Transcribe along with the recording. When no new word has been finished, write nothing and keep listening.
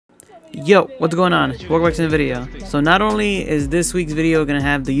Yo, what's going on? Welcome back to the video. So not only is this week's video gonna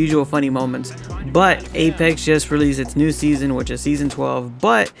have the usual funny moments, but Apex just released its new season, which is season 12.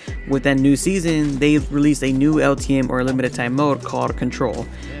 But with that new season, they released a new LTM or limited time mode called Control.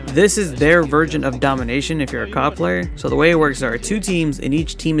 This is their version of domination if you're a COD player. So the way it works, there are 2 teams and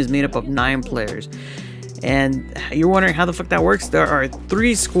each team is made up of 9 players. And you're wondering how the fuck that works? There are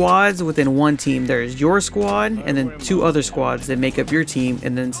 3 squads within one team. There's your squad and then 2 other squads that make up your team,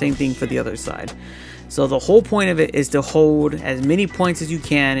 and then same thing for the other side. So the whole point of it is to hold as many points as you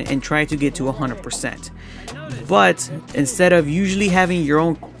can and try to get to 100%. But instead of usually having your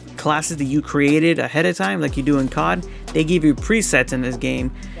own classes that you created ahead of time like you do in COD, they give you presets in this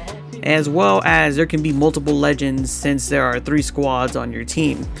game, as well as there can be multiple legends since there are 3 squads on your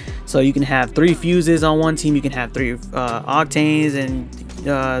team. So you can have 3 fuses on one team, you can have 3 octanes and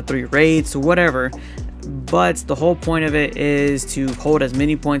 3 raids, whatever. But the whole point of it is to hold as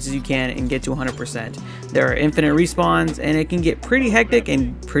many points as you can and get to 100%. There are infinite respawns and it can get pretty hectic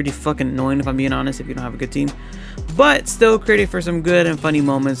and pretty fucking annoying if I'm being honest if you don't have a good team. But still created for some good and funny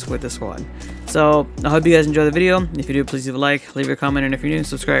moments with the squad. So I hope you guys enjoy the video. If you do, please leave a like, leave a comment, and if you're new,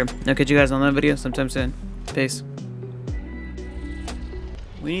 subscribe. I'll catch you guys on that video sometime soon. Peace.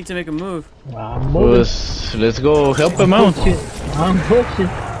 We need to make a move. Let's go help him out. I'm pushing.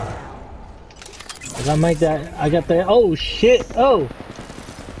 I got that. Oh shit! Oh.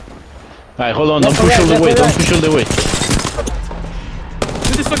 Alright, hold on. Don't push all the way. Don't push all the way.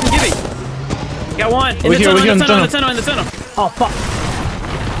 Who this fucking give it? Got one. In the tunnel. Oh fuck!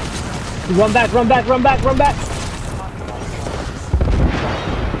 Run back!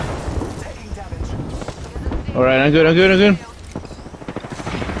 Alright, I'm good.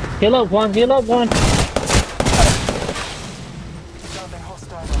 Heal up one.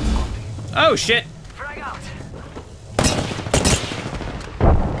 Oh shit!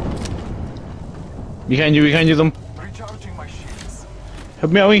 Behind you, them.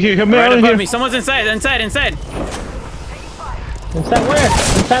 Help me out in here, Above me. Someone's inside. Inside where?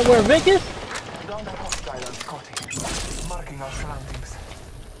 Inside where Vic is?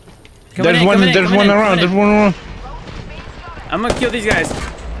 There's one around. I'm gonna kill these guys.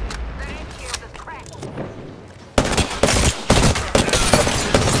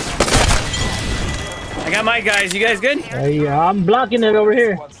 I got my guys. You guys good? Yeah, I'm blocking it over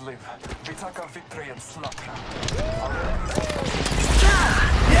here.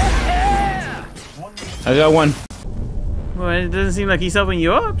 I got one. Well, it doesn't seem like he's helping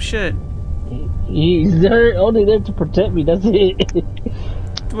you up. Shit. He's there, only there to protect me. That's it.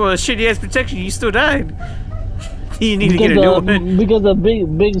 Well, shit, he has protection. You still died. You need to get a new one. Because the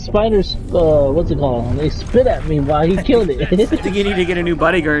big spiders, what's it called? They spit at me while he killed it. I think you need to get a new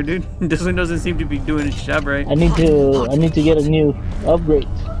bodyguard, dude. This one doesn't seem to be doing its job right. I need to get a new upgrade.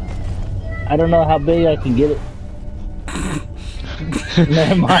 I don't know how big I can get it.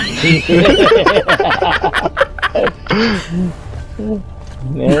 Never mind.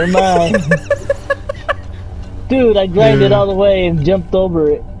 Never mind. Dude, I grinded all the way and jumped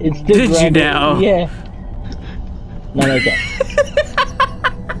over it. It's still Did grinded. you now? Yeah. Not like that.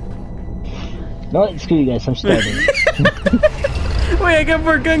 No, screw you guys, I'm starting. Wait, I got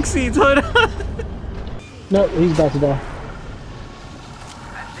more gunk seeds. Hold on. No, he's about to die.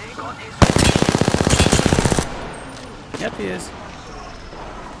 Yep, he is.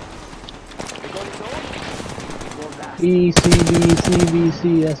 B, C, B, C, B,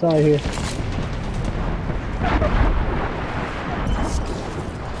 C, that's all here.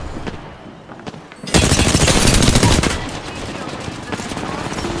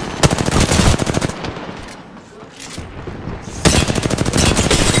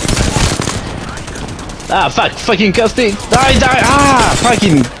 Ah, fuck, fucking casting. Die. Ah,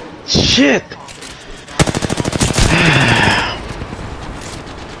 fucking shit.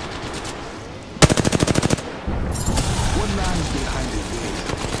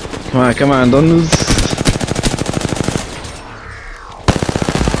 Come on, don't lose.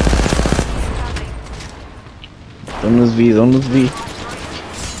 Don't lose V.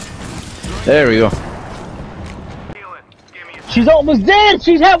 There we go. She's almost dead!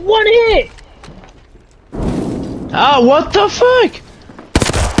 She's had 1 hit! Ah, what the fuck?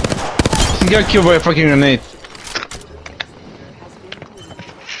 She got killed by a fucking grenade.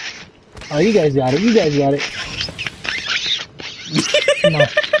 Oh, you guys got it. Come on.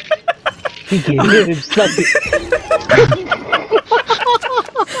 He can't hit him, suck it.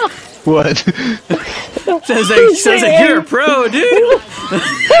 What? Sounds like you're a pro, dude.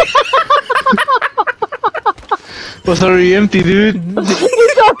 Was already empty, dude.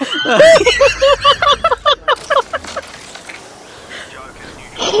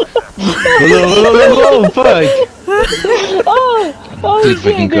 Oh, fuck! Oh, Good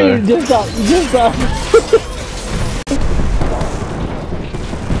fucking car. Just stop.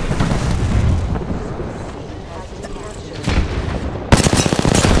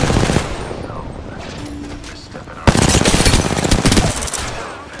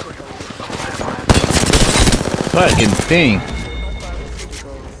 Fucking thing.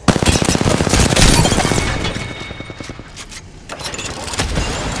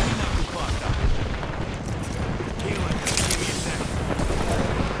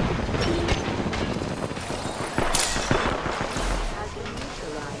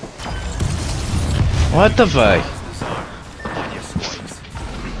 What the fuck?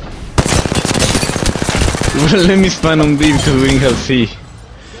 Let me spawn on B because we didn't have C.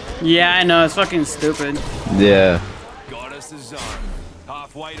 Yeah, I know, it's fucking stupid. Yeah. Got us a zone.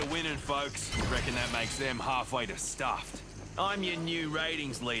 Halfway to winning, folks. Reckon that makes them halfway to stuffed. I'm your new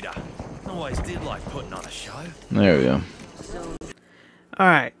ratings leader. Always did like putting on a show. There we go.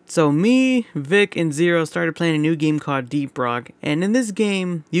 Alright, so me, Vic, and Zero started playing a new game called Deep Rock, and in this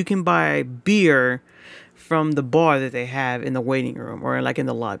game, you can buy beer from the bar that they have in the waiting room, or like in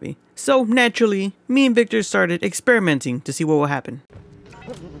the lobby. So, naturally, me and Victor started experimenting to see what will happen.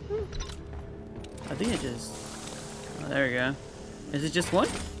 I think it just... Oh, there we go. Is it just one?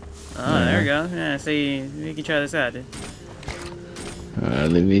 Oh, there we go. Yeah, see, we can try this out, dude.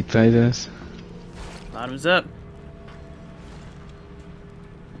 Let me try this. Bottoms up.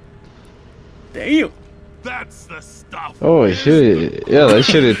 Damn! That's the stuff. Oh shit! Yeah, that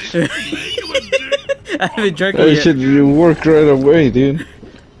shit. I haven't drunk That it yet. shit work right away, dude.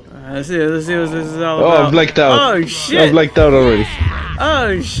 Let's see what this is all Oh, about. I blacked out. Oh shit! I blacked out already.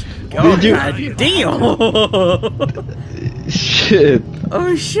 Oh oh, Did you? God damn! Shit.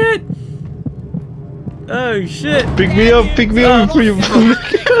 Oh shit! Oh shit! Pick me up before you.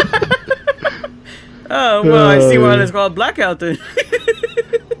 Oh well, I see why it's called blackout then.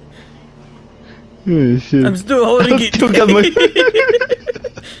 Oh shit. I'm still holding it. Still got my.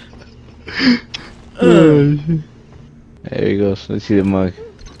 Oh, shit. There he goes. Let's see the mug.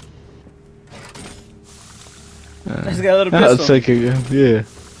 It's got a little I'll pistol. take it. Yeah.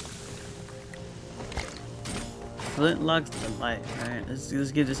 Flintlocks the light. Alright,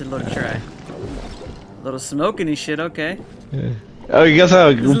 let's give this a little try. A little smoking and shit, okay. Yeah. Oh, you got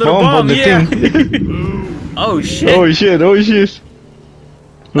a This little bomb on the yeah. thing. Oh shit! Oh shit! Oh shit!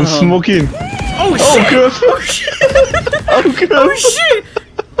 I'm smoking. Oh Oh shit! crap! Oh shit! Oh crap! Oh shit!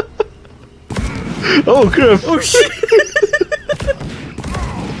 Oh crap! Oh shit!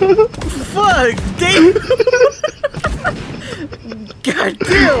 Fuck! Damn! God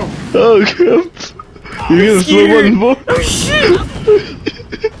damn! Oh crap! You gonna slow scared. one more? Oh shit!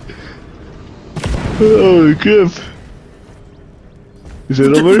 Oh crap! Is it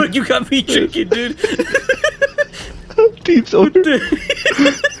What the over? fuck you got me drinking, dude? It's over. What the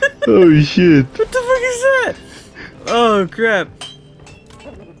Oh shit! fuck is that? Oh crap!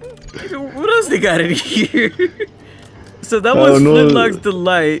 What else they got in here? So that was no. Flintlocks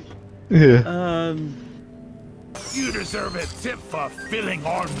Delight. Yeah. You deserve a tip for filling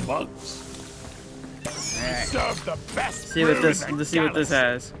our mugs. You serve the best. See what brew this. in the Let's see what this galaxy.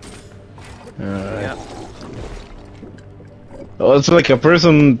 has. Alright. Yep. Oh, it's like a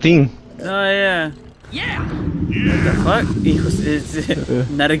person thing. Oh yeah. Yeah. What the fuck? It's,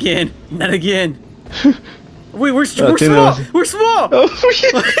 not again. Not again. Wait, we're small. We're small. Oh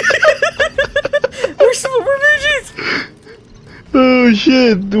shit! We're small. We're midgets. Oh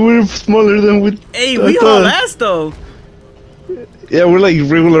shit! We're smaller than we. Hey, I we thought. haul ass though. Yeah, we're like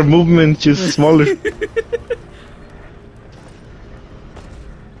regular movement, just smaller.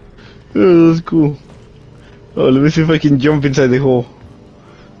 Oh, that's cool. Oh, let me see if I can jump inside the hole.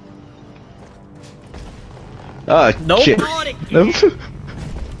 Ah, Nope. shit. No?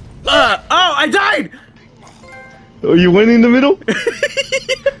 Oh, I died. Oh, you went in the middle?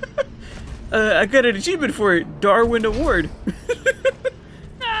 I got an achievement for it. Darwin Award.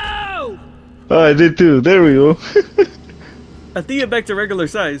 No. Oh, I did too. There we go. I think it back to regular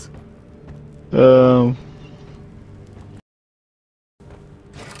size.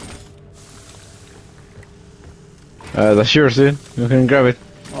 That's yours, dude. You can grab it.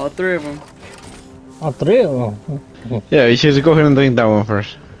 All three of them. Oh, three of them. Yeah, you should go ahead and drink that one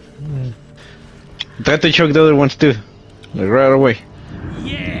first. Try to choke the other ones too. Like right away.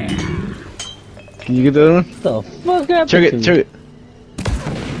 Yeah. Can you get the other one? What the fuck happened Choke to it, me? choke it.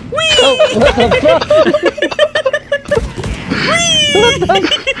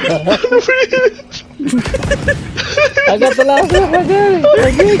 I got the last one. I got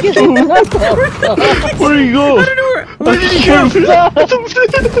it. Where you go? I don't know where. Where did he go? He went up!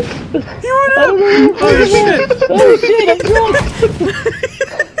 Oh shit! Oh shit, I'm drunk!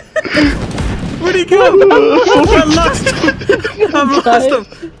 Where'd he go? I lost him! I've lost him!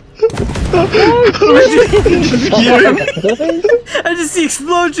 I just see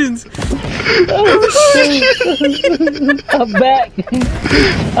explosions! Oh shit! I'm back!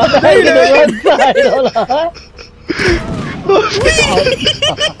 I'm back to the one side, hold on!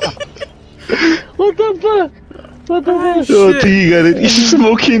 What the fuck? What the fuck? Oh, T, you got it. He's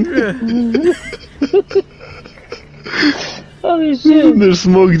smoking. Oh shit! There's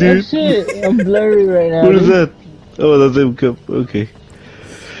smoke, Oh dude. shit! I'm blurry right now. What is that? Oh, that's a cup. Okay.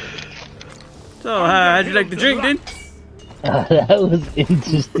 So, how'd you like the drink, dude? That was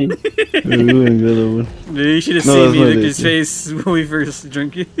interesting. Ooh, and the other one. You should have No, seen that's me not look it. his face when we first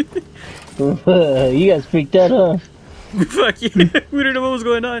drank it. You guys freaked out, huh? Fuck yeah, we don't know what was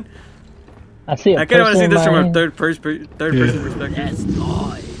going on. I see a I kinda wanna see person this from a in third person perspective. That's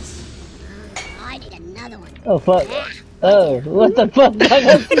nice. I need another one. Oh fuck. Oh, what the fuck? I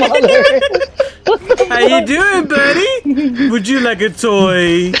got smaller. How you doing, buddy? Would you like a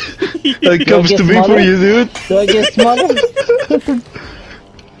toy? That comes get to me smaller? for you, dude. Do I get smaller?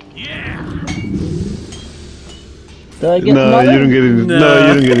 Do I get No, smaller? you don't get in. No. No,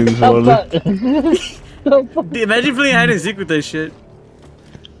 you don't get in Oh smaller. fuck. Oh, fuck. Dude, imagine playing hide and seek with that shit.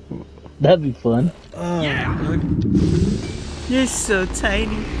 That'd be fun. You're so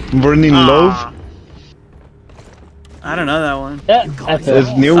tiny. Burning Love. I don't know that one. Yeah, I That's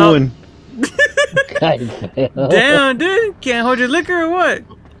fell. new Oh. one. I fell. Damn, dude. Can't hold your liquor or what?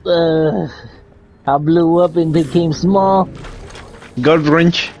 I blew up and became small. God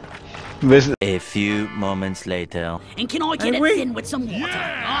wrench. Best. A few moments later. And can I get Hey, it wait. thin with some water?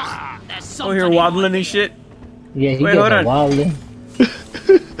 Ah, there's Oh, something here in wobbling my and shit. Yeah, he Wait, gets hold a on. wildin'.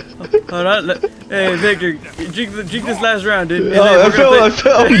 Hold on. Hey, Victor, drink this last round, dude. And Oh, then I we're gonna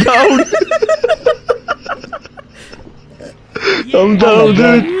fell. play- I'm down. I'm down,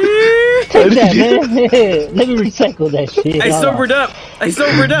 dude. Take that, man. Let me recycle that shit. I Hold on. sobered up. I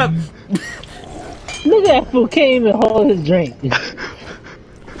sobered up. Look at that fool can't even hold his drink.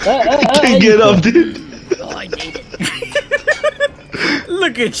 Can't get up, dude. I need it.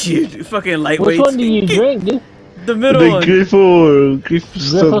 Look at you, fucking lightweight. Which one do you drink, dude? The middle The one. Griffo Griffo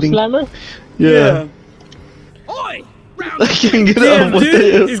something. Slammer? Yeah. Oi! I can't get Damn, up. What the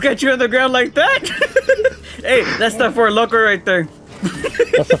dude, hell? he's got you on the ground like that. Hey, that's the for loco right there.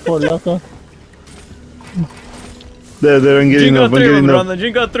 That's a Four Loco. There, I'm getting Drink go up. I'm through, getting up. Ronda.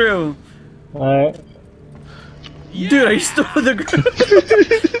 Drink go through. Alright. Dude, are you still on the ground?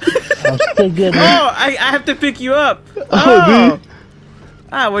 I'm still good, Oh, man. I have to pick you up. Oh.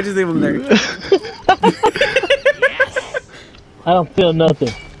 Ah, why'd you leave him there? I don't feel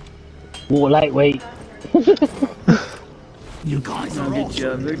nothing. Whoa, lightweight. You guys I'll are get you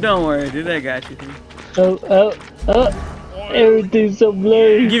up, Vic. Don't worry, dude. I got you. Dude. Oh. Everything's so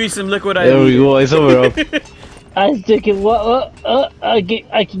blurry. Give you some liquid IV. There we go. It's over up. I was thinking, what? I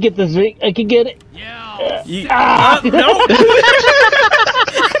can get this drink. I can get it. Yeah. You, no.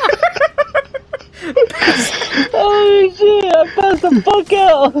 Oh shit! I passed the fuck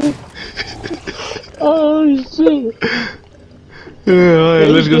out. Oh shit! Alright,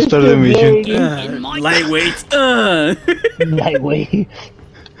 let's go start the mission. Lightweight. Lightweight.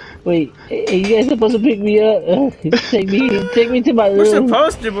 Wait, hey, you guys supposed to pick me up? Take me to my We're room.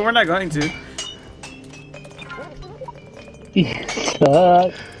 supposed to, but we're not going to.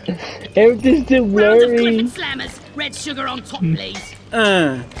 Fuck. Everything's too Round of blurry. Clifford Slammers. Red sugar on top, please.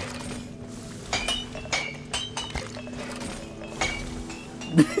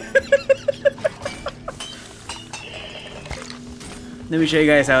 Let me show you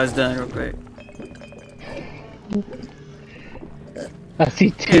guys how it's done real quick. I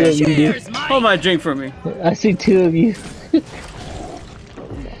see two of you. dude. Cheers, mate. Hold my drink for me. I see two of you.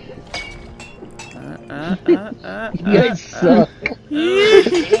 You guys suck.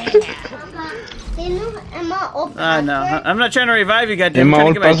 No, I'm not trying to revive you, goddamn. Emma, I'm trying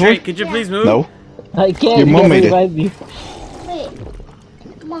old to get my password? drink. Could you please move? No. I can't. Your You mom gotta made it. revive me.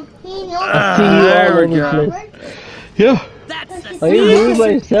 Ah, See you all there over we the go. place. Yeah. That's the Are you moving by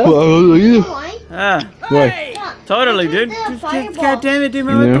yourself? Well, you. Ah, Why? Hey! totally, dude. God damn it, dude,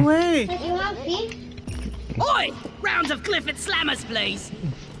 move out the way. Oi! Round of Clifford Slammers, please.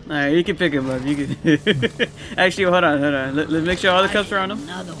 Alright, you can pick him up. You can. Actually, hold on. Let's make sure all the cups are on him.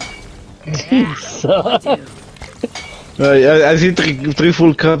 Another one. Suck. I see three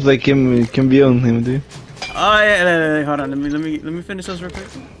full cups that can be on him, dude. Oh yeah, hold on. Let me finish those real quick.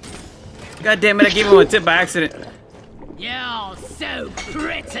 God damn it! I gave him a tip by accident. You're so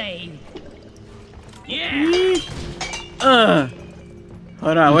pretty. Yeah.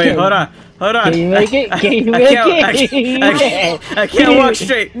 Hold on, wait, hold on. Can you make it? Can you make it? I can't walk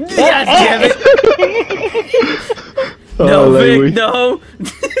straight. God damn it. No, Oh, Vic, language. no.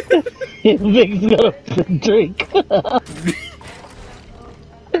 Vic's gonna drink.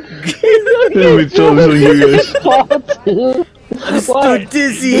 Let me throw this on you guys. I'm so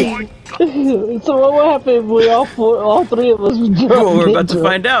dizzy. So what happened? We all three of us drunk. Well, we're about to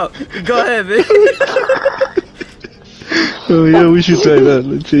find out. Go ahead, Vic. Oh yeah, we should try that.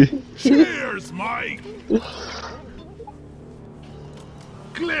 Let's see. Cheers, Mike!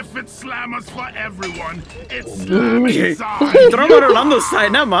 Clifford Slammers for everyone. It's slamming time. Throw it Orlando's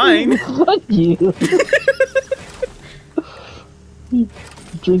side, not mine. Fuck you.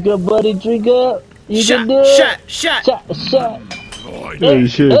 Drink up, buddy. Drink up. You can do it. Shot. Shot. Holy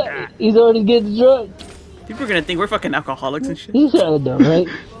shit. He's already getting drunk. People are gonna think we're fucking alcoholics and shit. You gotta know,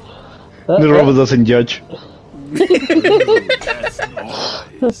 right? The robot doesn't judge. That's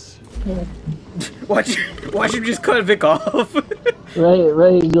nice. Watch him just cut Vic off.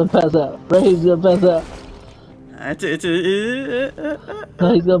 Right, he's gonna pass out. It's a,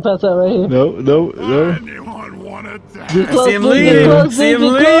 No, he's gonna pass out right here. No. Anyone wanna die? Get I close, see him Vic, get leaning. close, See him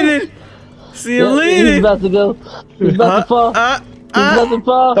Vic, get close. leaning. See him Yeah, He's leaning. about to go. He's about to fall. He's about to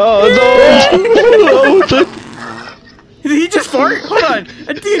fall. Oh no! He just farted. Hold on.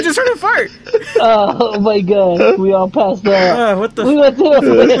 I think he just heard a fart. Oh my god. We all passed out. What the? We went to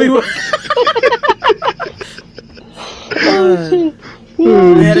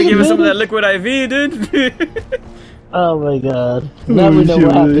They had to give us some of that liquid IV, dude. Oh my god. Now we know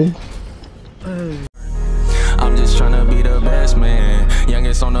what happened. I'm just tryna be the best man.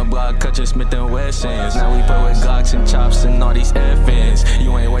 Youngest on the block, catching Smith and Wessons. Now we play with Glocks and chops and all these FNs.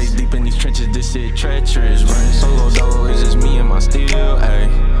 You ain't waist deep in these trenches, this shit treacherous. Running solo though, it's just me and my steel,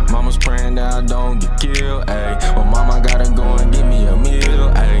 ayy. Mama's praying that I don't get killed, ayy. Well, mama gotta go and give me a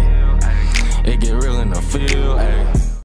meal, ayy. It get real in the field,